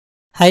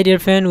Hi dear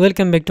friend,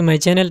 welcome back to my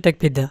channel Tech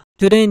Bidda.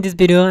 Today in this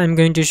video I am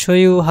going to show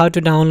you how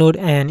to download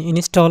and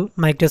install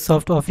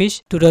Microsoft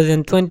Office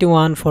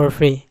 2021 for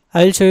free.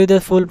 I will show you the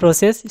full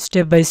process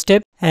step by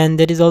step, and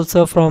that is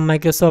also from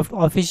Microsoft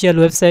official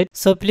website.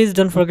 So please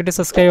don't forget to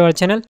subscribe our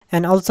channel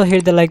and also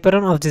hit the like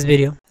button of this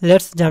video.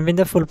 Let's jump in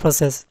the full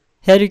process.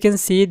 Here you can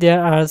see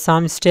there are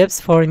some steps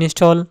for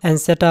install and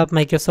set up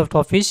Microsoft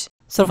Office.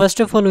 So first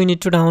of all, we need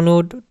to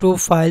download two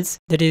files,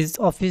 that is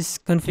Office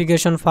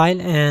configuration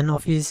file and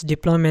Office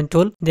deployment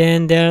tool.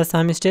 Then there are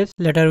some steps,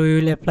 later we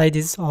will apply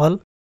this all.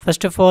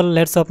 First of all,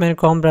 let's open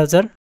Chrome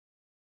browser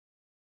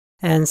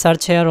and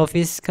search here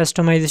Office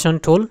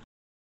customization tool.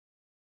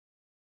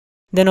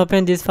 Then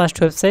open this first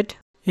website.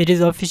 It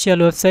is official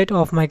website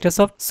of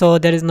Microsoft, so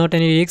there is not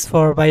any risk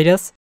for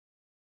virus.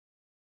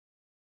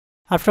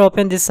 After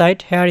open this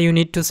site, here you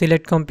need to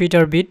select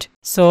computer bit.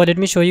 So let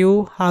me show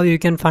you how you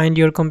can find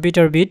your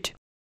computer bit.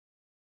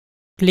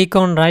 Click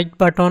on right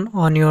button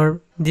on your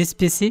this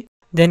PC,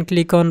 then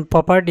click on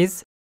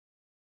properties.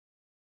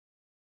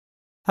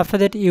 After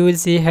that you will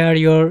see here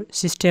your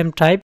system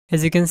type.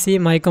 As you can see,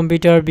 my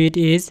computer bit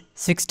is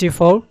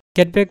 64.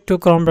 Get back to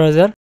Chrome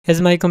browser. As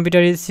my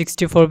computer is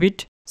 64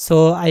 bit,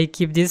 so I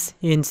keep this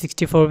in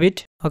 64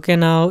 bit. Okay,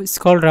 now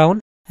scroll down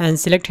and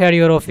select here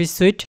your Office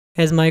suite.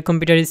 As my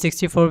computer is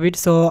 64 bit,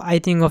 so I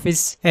think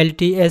Office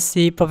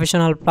LTSC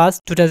Professional Plus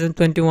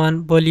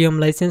 2021 volume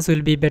license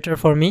will be better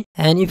for me.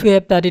 And if you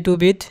have 32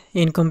 bit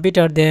in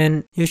computer,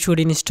 then you should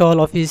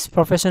install Office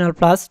Professional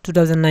Plus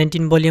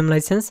 2019 volume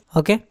license.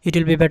 Okay, it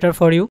will be better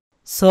for you.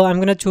 So I'm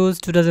gonna choose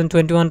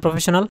 2021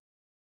 Professional.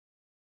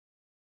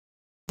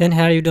 Then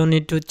here you don't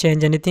need to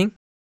change anything.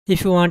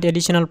 If you want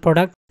additional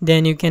product,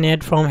 then you can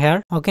add from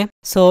here. Okay,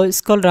 so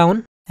scroll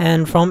down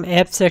and from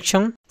app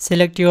section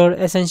select your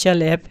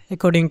essential app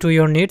according to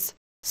your needs.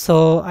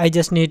 So I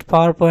just need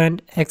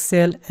PowerPoint,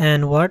 Excel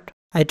and Word.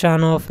 I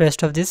turn off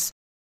rest of this.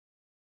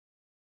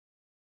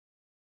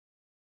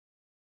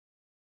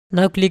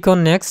 Now click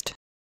on next.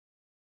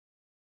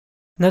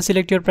 Now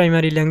select your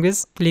primary language,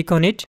 click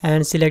on it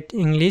and select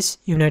English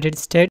United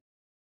States.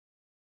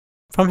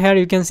 From here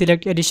you can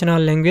select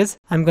additional language.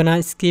 I'm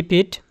gonna skip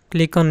it.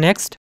 Click on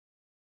next.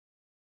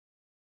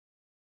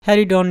 Here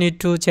you don't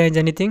need to change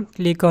anything.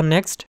 Click on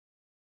next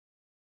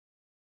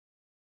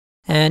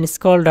and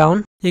scroll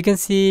down. You can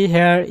see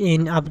here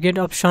in upgrade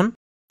option,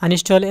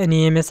 uninstall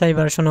any MSI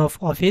version of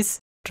Office.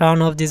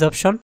 Turn off this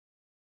option.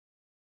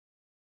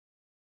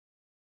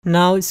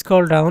 Now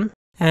scroll down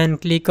and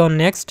click on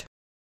next.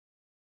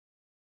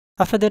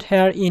 After that,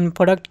 here in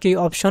product key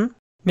option,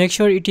 make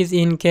sure it is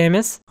in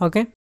KMS.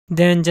 Okay,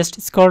 then just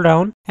scroll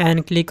down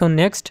and click on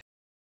next.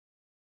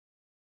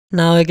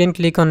 Now again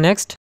click on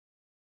next.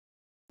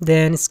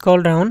 Then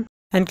scroll down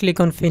and click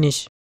on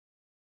finish.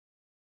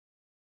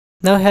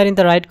 Now here in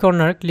the right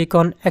corner, click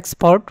on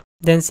export,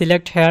 then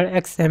select here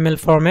XML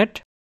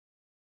format.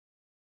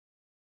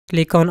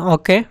 Click on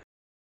OK.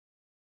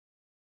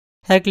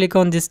 Here click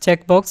on this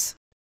checkbox.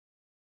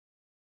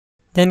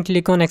 Then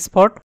click on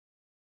export.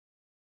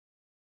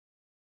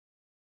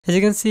 As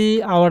you can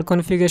see, our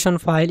configuration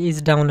file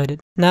is downloaded.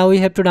 Now we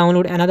have to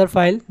download another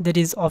file, that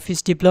is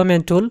Office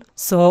deployment tool.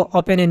 So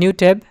open a new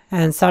tab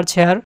and search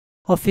here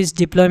Office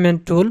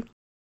deployment tool.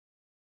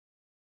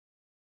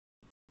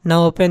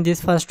 Now open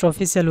this first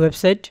official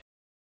website.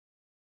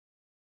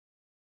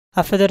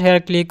 After that, here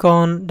click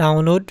on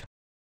download.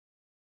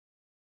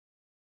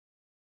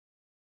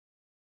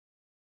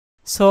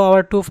 So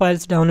our two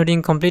files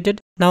downloading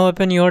completed. Now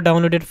open your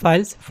downloaded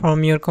files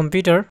from your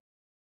computer.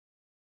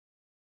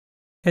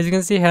 As you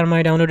can see here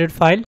my downloaded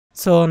file.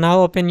 So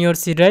now open your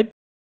C drive.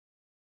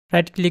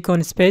 Right click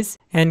on space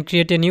and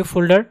create a new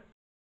folder.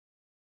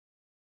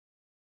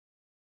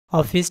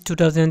 Office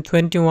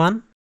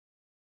 2021.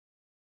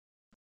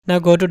 Now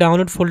go to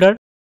download folder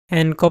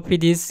and copy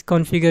this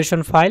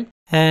configuration file,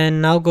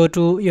 and now go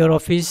to your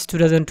Office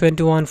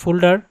 2021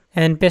 folder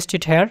and paste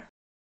it here.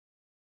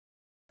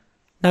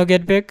 Now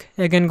get back,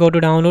 again go to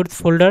download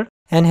folder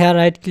and here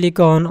right click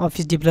on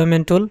Office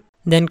deployment tool,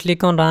 then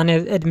click on run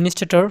as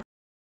administrator,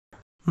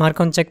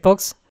 mark on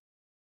checkbox,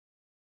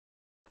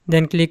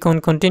 then click on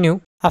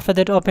continue. After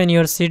that, open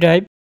your C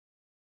drive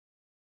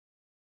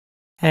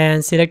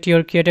and select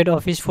your created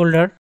Office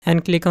folder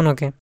and click on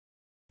OK.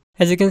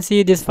 As you can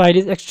see, this file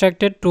is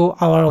extracted to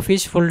our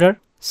Office folder.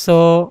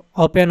 So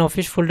open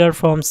Office folder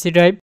from C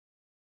drive.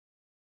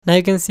 Now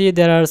you can see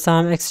there are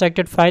some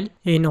extracted file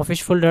in Office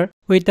folder.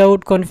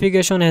 Without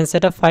configuration and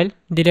setup file,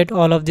 delete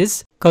all of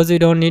this because we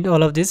don't need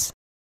all of this.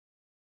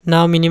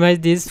 Now minimize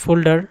this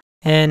folder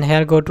and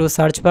here go to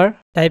search bar,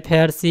 type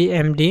here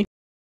CMD.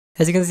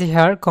 As you can see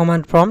here,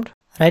 command prompt,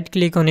 right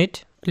click on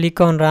it,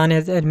 click on run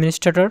as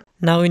administrator.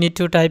 Now we need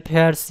to type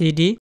here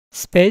cd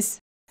space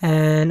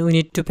and we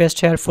need to paste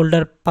here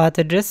folder path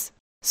address.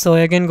 So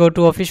again go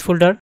to Office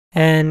folder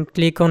and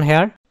click on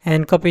here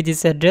and copy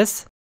this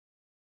address,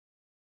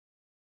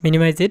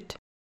 minimize it,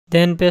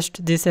 then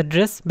paste this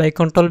address by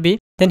Ctrl B,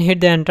 then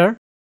hit the enter.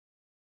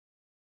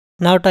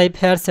 Now type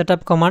here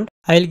setup command.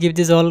 I will give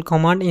this all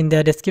command in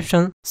the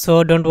description,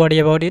 so don't worry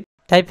about it.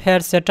 Type here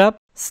setup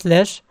 /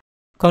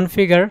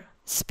 configure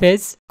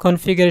space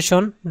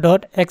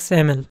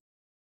configuration.xml.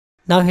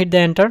 Now hit the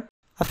enter.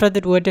 After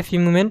that, wait a few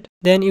moments,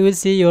 then you will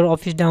see your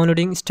Office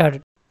downloading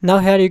started. Now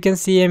here you can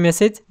see a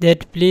message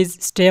that please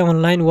stay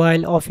online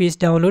while Office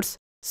downloads.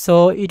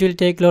 So it will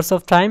take lots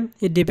of time.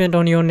 It depends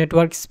on your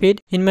network speed.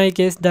 In my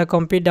case, the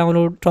complete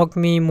download took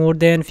me more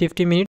than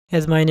 50 minutes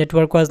as my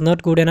network was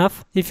not good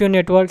enough. If your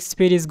network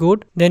speed is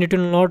good, then it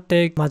will not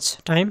take much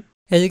time.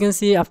 As you can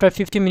see, after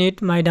 50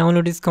 minutes, my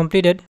download is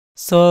completed.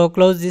 So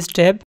close this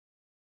tab.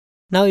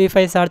 Now if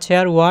I search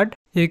here Word,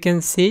 you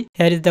can see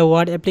here is the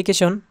Word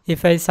application.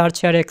 If I search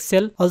here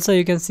Excel, also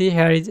you can see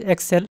here is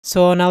Excel.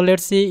 So now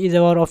let's see is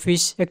our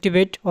Office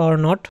activate or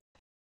not.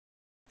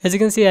 As you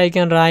can see, I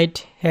can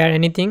write here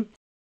anything.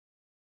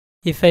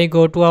 If I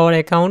go to our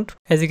account,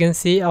 as you can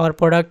see, our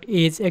product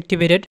is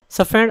activated.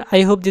 So friend,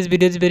 I hope this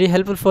video is very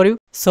helpful for you.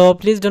 So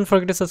please don't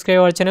forget to subscribe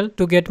our channel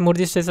to get more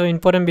this types of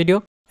important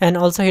video, and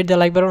also hit the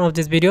like button of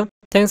this video.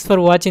 Thanks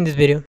for watching this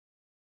video.